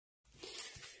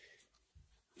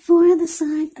For the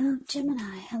sign of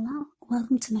Gemini, hello,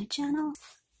 welcome to my channel.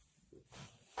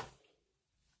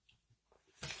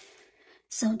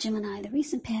 So Gemini, the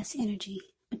recent past energy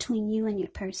between you and your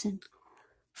person,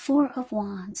 Four of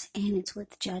Wands, and it's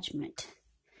with Judgment.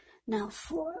 Now,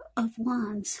 Four of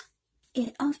Wands,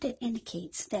 it often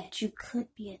indicates that you could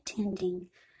be attending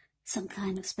some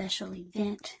kind of special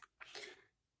event,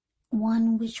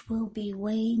 one which will be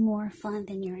way more fun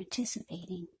than you're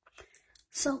anticipating.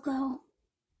 So go.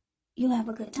 You'll have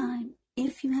a good time.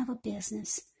 If you have a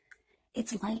business,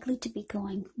 it's likely to be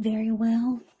going very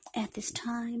well at this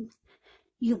time.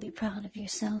 You'll be proud of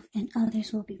yourself and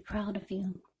others will be proud of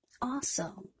you.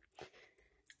 Also,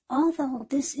 although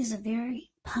this is a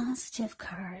very positive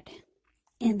card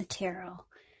in the tarot,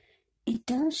 it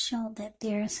does show that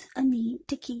there's a need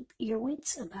to keep your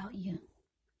wits about you.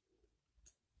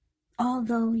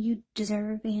 Although you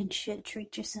deserve and should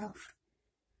treat yourself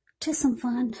to some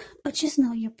fun, but just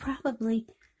know you're probably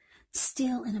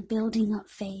still in a building up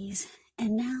phase,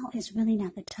 and now is really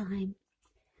not the time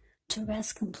to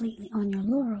rest completely on your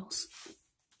laurels.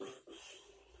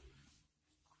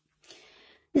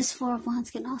 This Four of Wands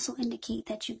can also indicate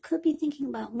that you could be thinking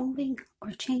about moving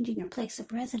or changing your place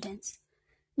of residence.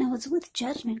 Now it's with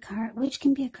Judgment card, which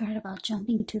can be a card about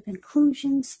jumping to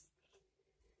conclusions,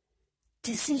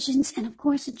 decisions, and of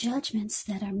course judgments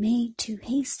that are made too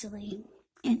hastily.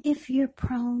 And if you're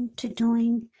prone to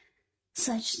doing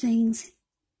such things,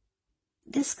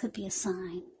 this could be a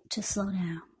sign to slow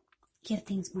down. Give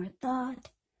things more thought.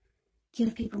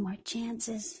 Give people more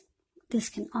chances. This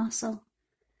can also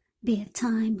be a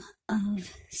time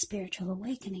of spiritual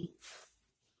awakening.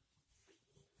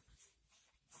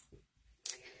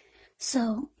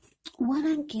 So, what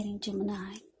I'm getting,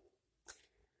 Gemini,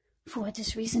 for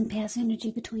this recent past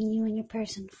energy between you and your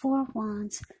person, Four of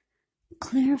Wands,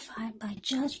 clarified by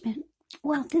Judgment,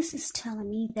 well, this is telling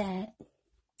me that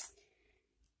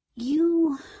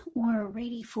you were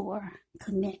ready for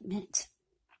commitment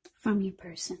from your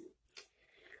person.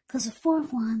 Because the Four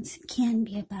of Wands can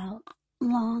be about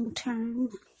long-term.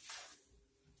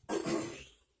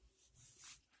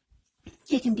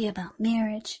 It can be about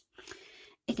marriage.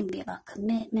 It can be about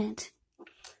commitment.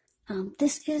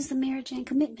 This is the marriage and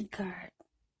commitment card.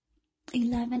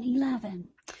 1111.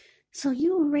 So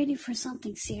you were ready for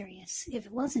something serious. If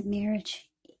it wasn't marriage,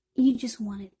 you just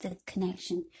wanted the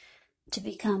connection to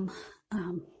become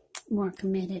more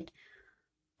committed,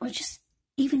 or just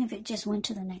even if it just went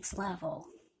to the next level.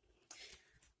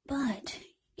 But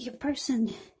your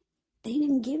person, they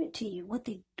didn't give it to you. What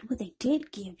they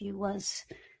did give you was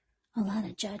a lot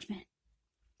of judgment.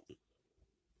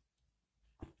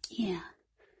 Yeah,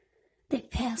 they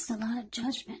passed a lot of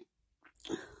judgment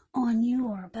on you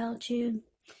or about you.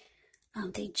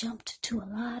 They jumped to a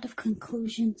lot of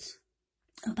conclusions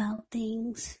about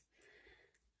things.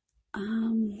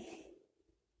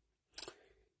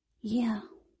 Yeah,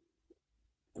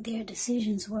 their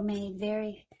decisions were made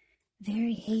very,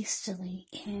 very hastily,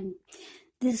 and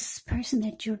this person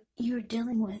that you're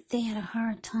dealing with, they had a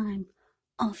hard time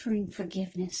offering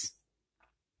forgiveness.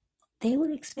 They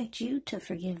would expect you to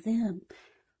forgive them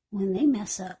when they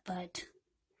mess up, but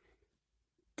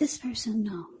this person,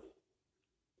 no.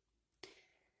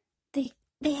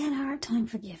 They had a hard time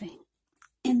forgiving.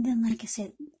 And then, like I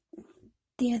said,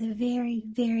 they're the very,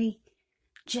 very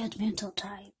judgmental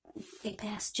type. They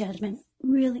pass judgment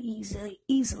really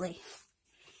easily.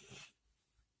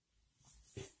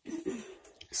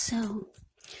 So,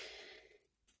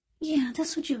 yeah,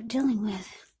 that's what you're dealing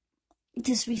with.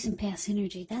 This recent past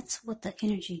energy, that's what the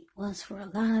energy was for a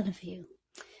lot of you,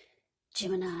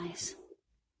 Geminis.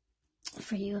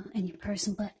 For you and your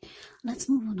person. But let's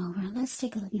move on over. Let's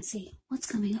take a look and see what's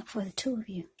coming up for the two of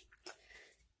you.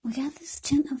 We got this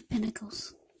Ten of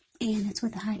Pentacles, and it's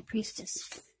with the High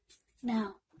Priestess.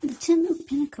 Now, the Ten of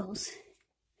Pentacles,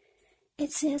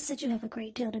 it says that you have a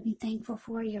great deal to be thankful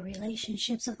for. Your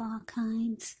relationships of all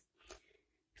kinds,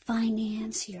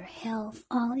 finance, your health,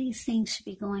 all these things should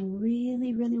be going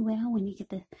really, really well when you get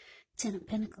the Ten of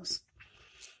Pentacles.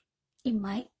 You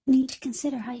might need to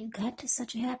consider how you got to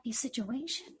such a happy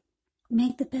situation.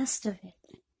 Make the best of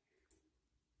it.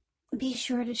 Be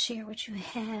sure to share what you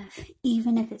have,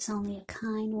 even if it's only a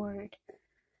kind word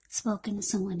spoken to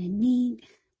someone in need,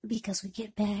 because we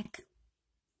get back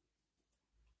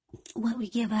what we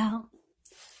give out.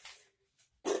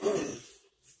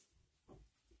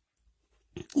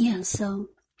 Yeah, so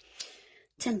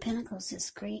Ten of Pentacles is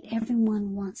great.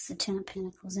 Everyone wants the Ten of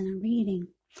Pentacles in a reading.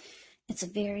 It's a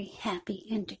very happy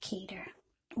indicator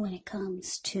when it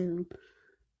comes to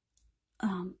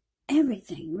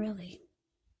everything, really.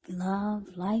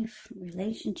 Love, life,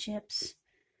 relationships,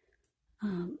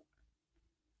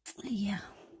 Yeah,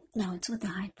 no, it's with the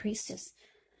high priestess.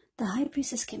 The high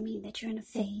priestess can mean that you're in a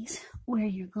phase where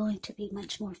you're going to be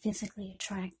much more physically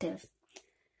attractive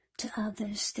to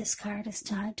others. This card is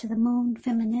tied to the moon,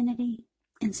 femininity,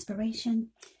 inspiration.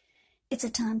 It's a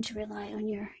time to rely on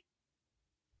your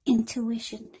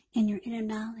intuition and your inner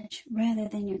knowledge rather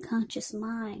than your conscious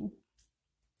mind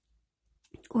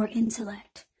or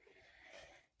intellect.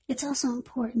 It's also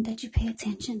important that you pay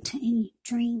attention to any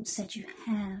dreams that you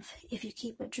have. If you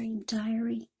keep a dream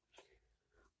diary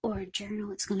or a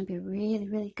journal, it's going to be a really,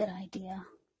 really good idea.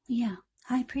 Yeah,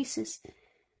 high priestess.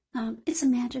 It's a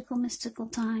magical, mystical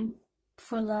time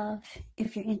for love.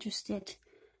 If you're interested,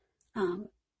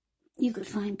 you could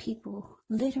find people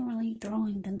literally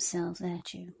throwing themselves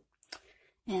at you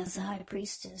as a high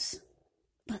priestess.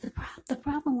 But the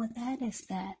problem with that is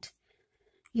that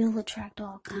you'll attract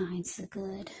all kinds, the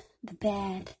good, the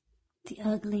bad, the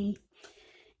ugly,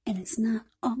 and it's not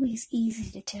always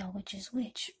easy to tell which is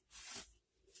which.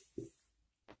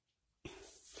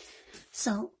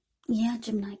 So, yeah,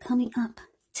 Gemini, coming up,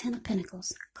 10 of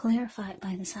Pentacles, clarified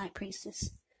by this high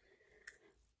priestess.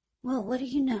 Well, what do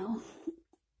you know?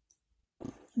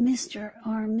 Mr.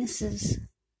 or Mrs.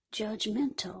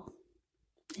 Judgmental.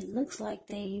 It looks like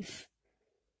they've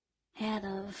had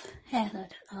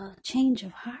a change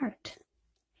of heart.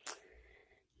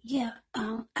 Yeah,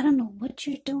 I don't know what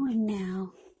you're doing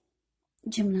now,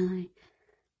 Gemini,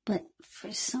 but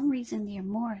for some reason they're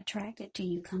more attracted to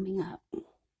you coming up.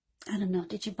 I don't know,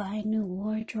 did you buy a new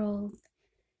wardrobe?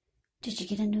 Did you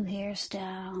get a new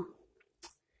hairstyle?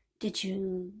 Did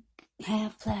you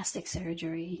have plastic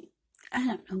surgery? I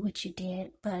don't know what you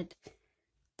did, but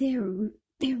they're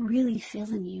really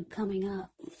feeling you coming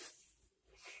up.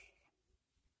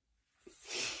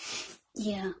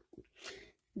 Yeah,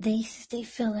 they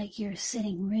feel like you're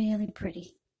sitting really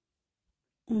pretty.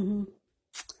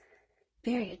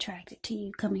 Very attracted to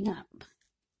you coming up.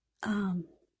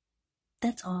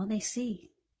 That's all they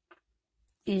see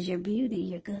is your beauty,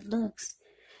 your good looks.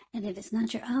 And if it's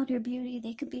not your outer beauty,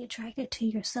 they could be attracted to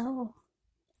your soul,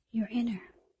 your inner,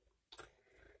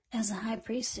 as a high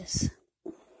priestess.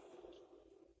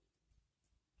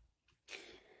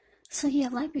 So yeah,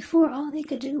 like before, all they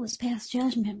could do was pass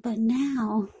judgment, but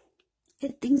now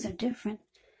things are different.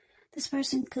 This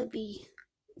person could be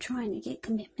trying to get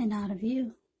commitment out of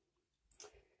you.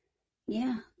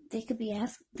 Yeah, they could be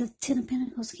asked. The 10 of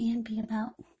Pentacles can be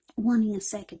about wanting a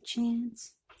second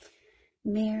chance,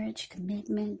 marriage,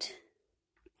 commitment.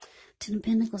 10 of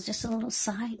Pentacles, just a little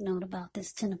side note about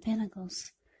this 10 of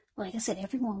Pentacles. Like I said,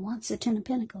 everyone wants the 10 of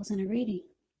Pentacles in a reading.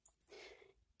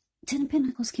 10 of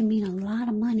Pentacles can mean a lot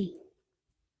of money.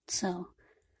 So,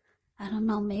 I don't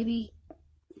know, maybe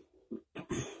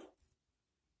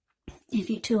if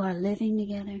you two are living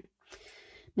together,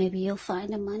 maybe you'll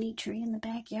find a money tree in the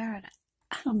backyard.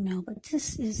 I don't know, but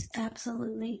this is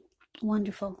absolutely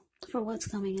wonderful for what's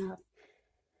coming up.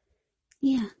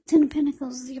 Yeah, 10 of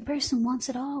Pentacles, your person wants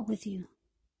it all with you.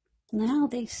 Now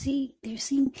they're seeing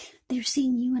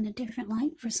you in a different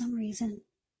light for some reason.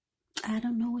 I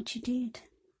don't know what you did,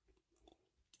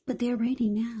 but they're ready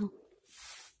now.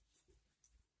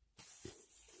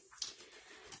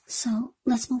 So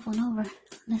let's move on over.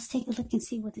 Let's take a look and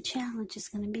see what the challenge is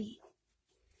going to be.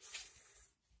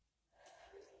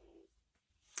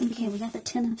 Okay, we got the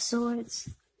 10 of Swords,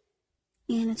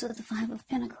 and it's with the 5 of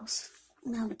Pentacles.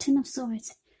 Now, the 10 of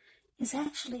Swords is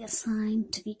actually a sign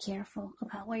to be careful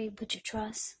about where you put your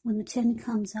trust when the 10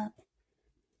 comes up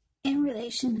in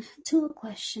relation to a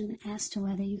question as to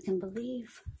whether you can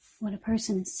believe what a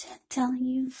person is telling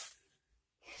you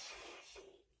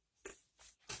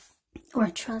or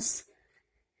trust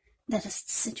that a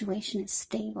situation is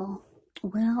stable.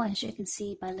 Well, as you can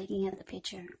see by looking at the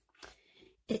picture,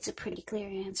 it's a pretty clear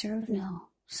answer of no.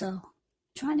 So,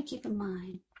 trying to keep in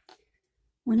mind,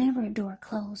 whenever a door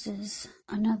closes,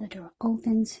 another door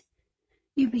opens,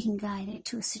 you're being guided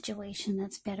to a situation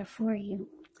that's better for you.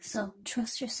 So,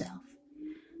 trust yourself.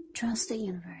 Trust the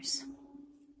universe.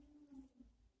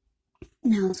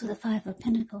 Now, it's with the 5 of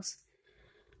Pentacles.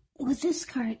 With this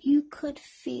card, you could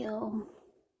feel...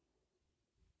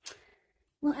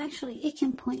 Well, actually, it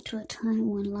can point to a time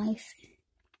when life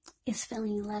is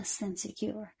feeling less than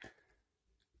secure.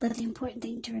 But the important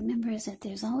thing to remember is that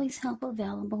there's always help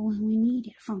available when we need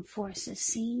it from forces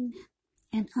seen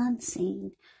and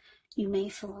unseen. You may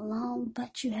feel alone,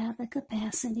 but you have the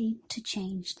capacity to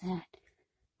change that.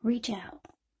 Reach out.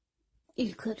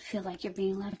 You could feel like you're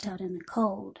being left out in the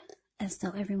cold, as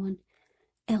though everyone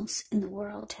else in the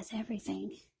world has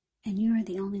everything, and you're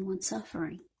the only one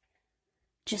suffering.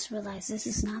 Just realize this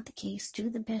is not the case. Do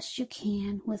the best you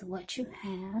can with what you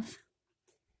have.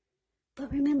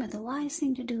 But remember, the wise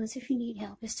thing to do is if you need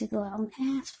help is to go out and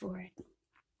ask for it,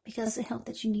 because the help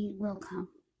that you need will come.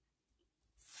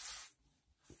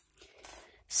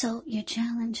 So your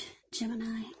challenge,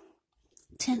 Gemini,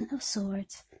 10 of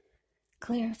Swords,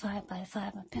 clarified by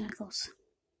 5 of Pentacles.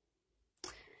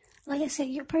 Like I said,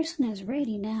 your person is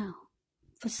ready now.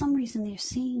 For some reason, they're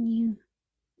seeing you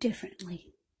differently.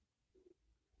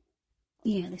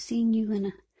 Yeah, they're seeing you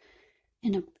in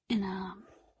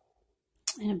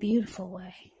a beautiful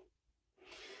way.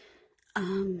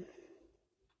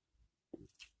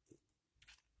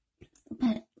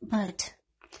 But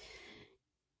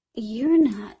you're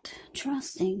not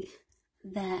trusting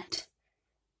that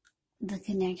the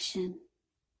connection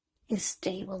is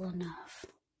stable enough.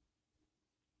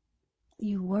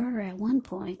 You were at one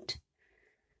point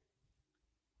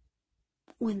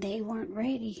when they weren't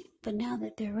ready, but now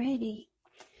that they're ready,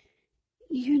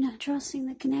 you're not trusting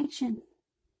the connection.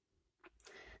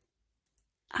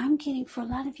 I'm getting, for a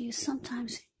lot of you,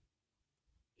 sometimes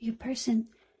your person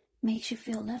makes you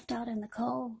feel left out in the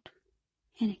cold,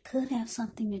 and it could have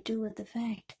something to do with the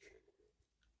fact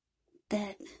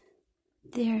that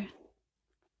they're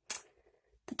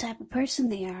the type of person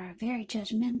they are, very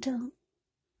judgmental,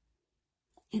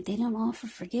 and they don't offer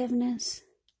forgiveness,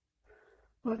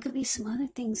 or it could be some other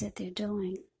things that they're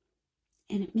doing,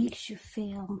 and it makes you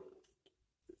feel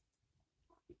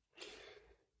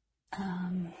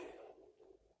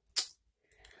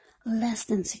less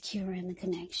than secure in the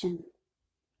connection.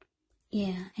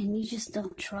 Yeah, and you just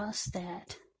don't trust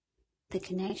that the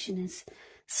connection is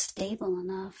stable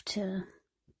enough to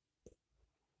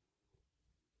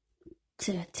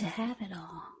have it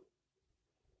all,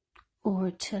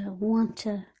 or to want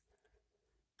to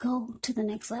go to the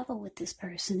next level with this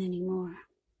person anymore.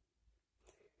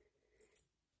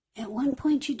 At one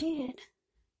point you did,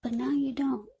 but now you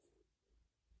don't.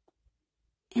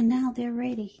 And now they're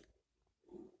ready.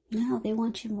 Now they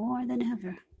want you more than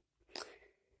ever.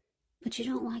 But you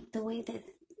don't like the way that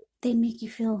they make you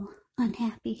feel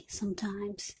unhappy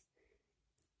sometimes.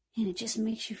 And it just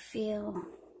makes you feel,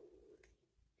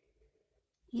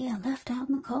 left out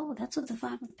in the cold. That's what the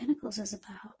 5 of Pentacles is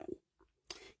about.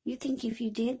 You think if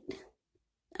you did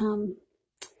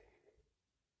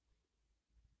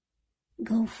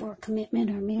go for a commitment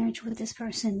or marriage with this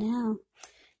person now,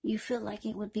 you feel like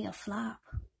it would be a flop.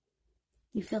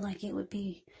 You feel like it would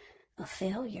be a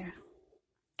failure,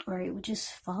 or it would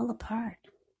just fall apart.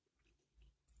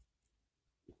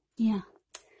 Yeah,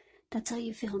 that's how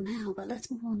you feel now, but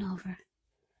let's move on over.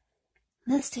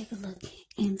 Let's take a look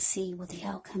and see what the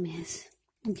outcome is.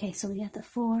 Okay, so we got the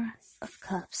 4 of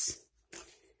Cups,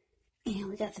 and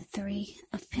we got the 3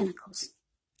 of Pentacles.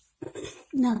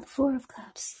 Now, the 4 of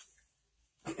Cups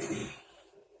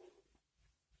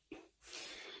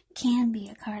can be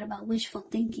a card about wishful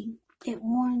thinking. It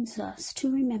warns us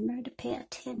to remember to pay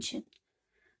attention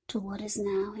to what is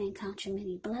now and count your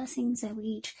many blessings that we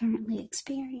each currently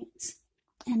experience,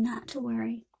 and not to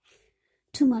worry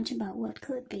too much about what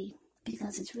could be,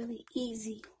 because it's really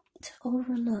easy to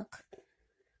overlook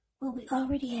what we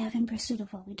already have in pursuit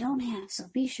of what we don't have. So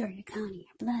be sure you're counting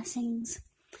your blessings.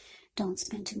 Don't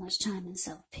spend too much time in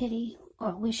self-pity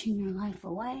or wishing your life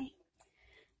away,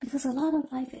 because a lot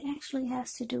of life actually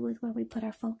has to do with where we put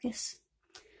our focus.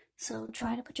 So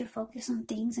try to put your focus on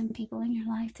things and people in your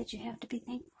life that you have to be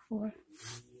thankful for.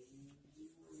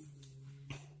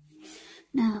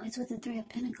 Now, it's with the 3 of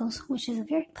Pentacles, which is a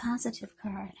very positive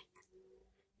card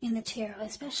in the tarot,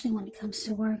 especially when it comes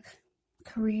to work,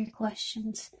 career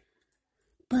questions.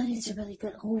 But it's a really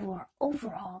good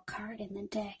overall card in the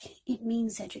deck. It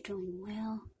means that you're doing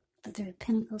well. The 3 of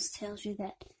Pentacles tells you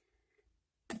that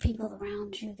the people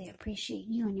around you, they appreciate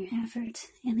you and your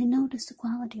efforts, and they notice the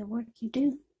quality of work you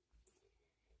do.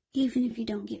 Even if you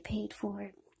don't get paid for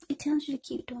it, it tells you to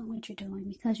keep doing what you're doing,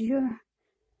 because you're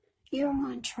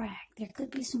on track. There could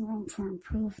be some room for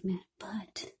improvement,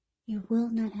 but you will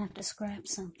not have to scrap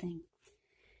something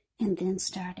and then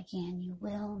start again. You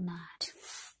will not.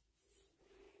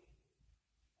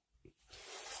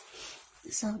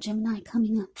 So Gemini,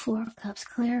 coming up, 4 of Cups,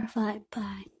 clarified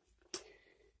by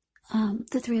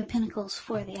the 3 of Pentacles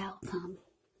for the outcome.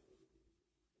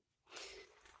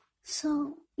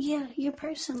 So, yeah, your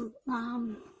person,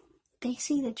 they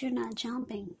see that you're not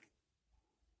jumping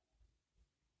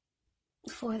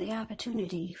for the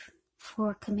opportunity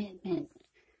for commitment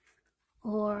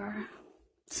or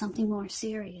something more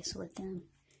serious with them.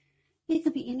 It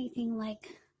could be anything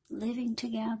like living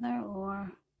together,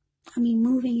 or,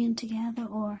 moving in together,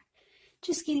 or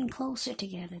just getting closer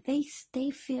together. They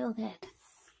feel that,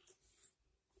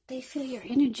 they feel your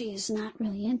energy is not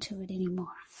really into it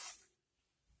anymore.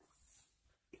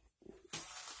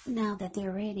 now that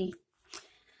they're ready.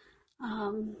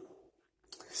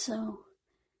 So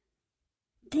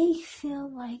they could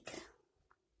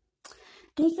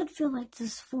feel like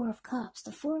this Four of Cups.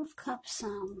 The Four of Cups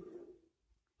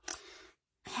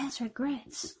has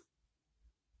regrets.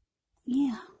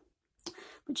 Yeah.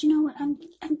 But you know what? I'm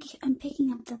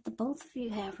picking up that the both of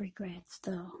you have regrets,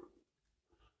 though.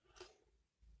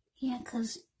 Yeah,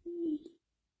 because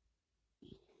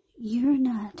you're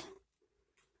not.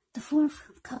 The Four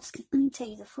of Cups, let me tell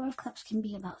you, the Four of Cups can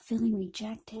be about feeling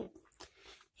rejected.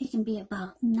 It can be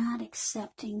about not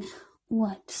accepting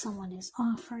what someone is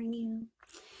offering you.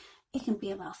 It can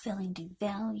be about feeling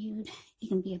devalued. It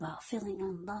can be about feeling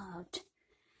unloved.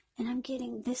 And I'm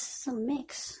getting, this is a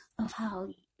mix of how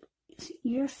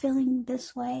you're feeling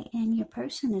this way and your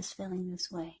person is feeling this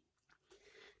way.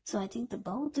 So I think the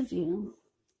both of you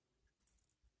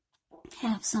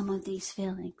have some of these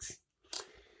feelings.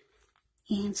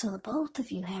 And so the both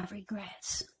of you have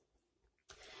regrets.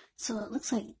 So it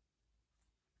looks like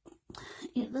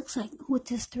with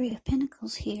this Three of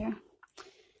Pentacles here,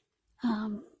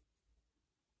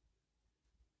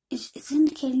 it's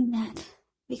indicating that,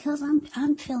 because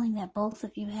I'm feeling that both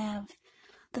of you have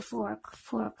the Four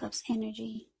of Cups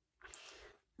energy,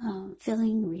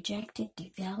 feeling rejected,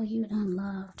 devalued,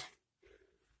 unloved.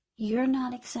 You're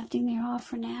not accepting their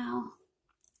offer now,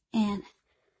 and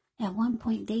at one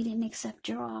point they didn't accept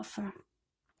your offer.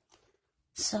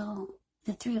 So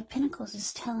the Three of Pentacles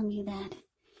is telling me that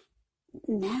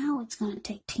now it's going to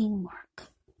take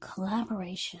teamwork,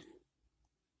 collaboration,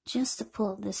 just to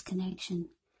pull this connection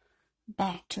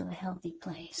back to a healthy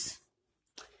place.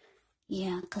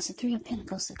 Yeah, because the Three of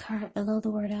Pentacles, the card below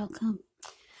the word outcome,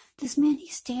 this man,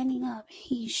 he's standing up.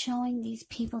 He's showing these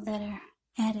people that are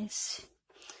at his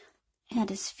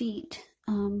feet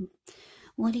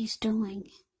what he's doing,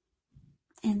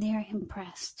 and they're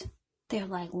impressed. They're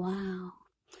like, wow.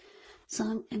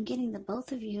 So I'm getting the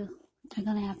both of you are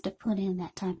going to have to put in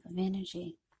that type of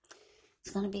energy. It's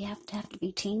going to have to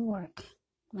be teamwork.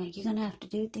 Like, you're going to have to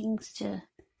do things to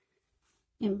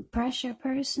impress your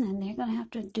person, and they're going to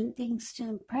have to do things to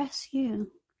impress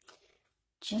you,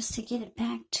 just to get it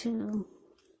back to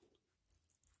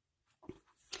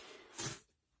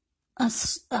a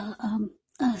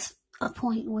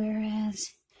point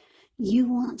whereas you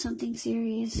want something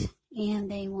serious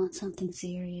and they want something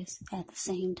serious at the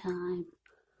same time.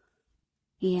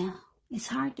 Yeah, it's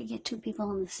hard to get two people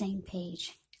on the same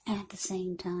page at the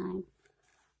same time,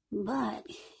 but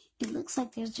it looks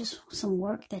like there's just some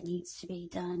work that needs to be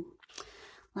done.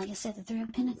 Like I said, the Three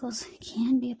of Pentacles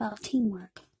can be about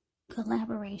teamwork,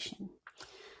 collaboration.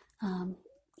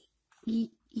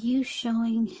 You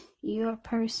showing your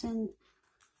person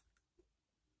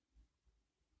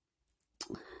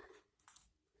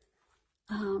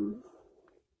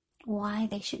why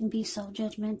they shouldn't be so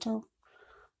judgmental,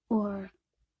 or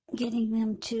getting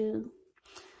them to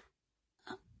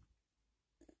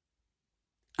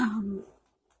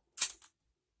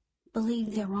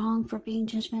believe they're wrong for being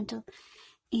judgmental,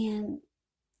 and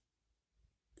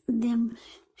them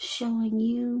showing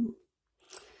you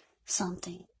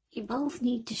something. You both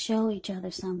need to show each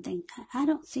other something. I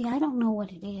don't know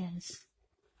what it is,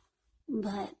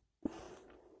 but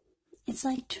it's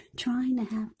like trying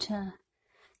to have to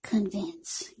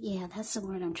convince. Yeah, that's the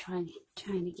word I'm trying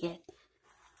to get.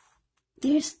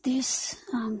 There's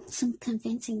some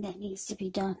convincing that needs to be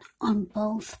done on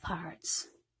both parts.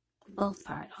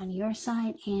 On your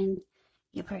side and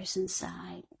your person's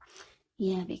side.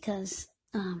 Yeah, because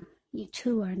you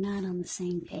two are not on the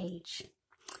same page.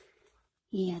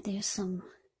 Yeah, there's some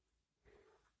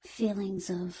feelings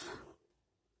of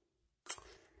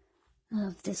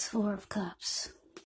this Four of Cups.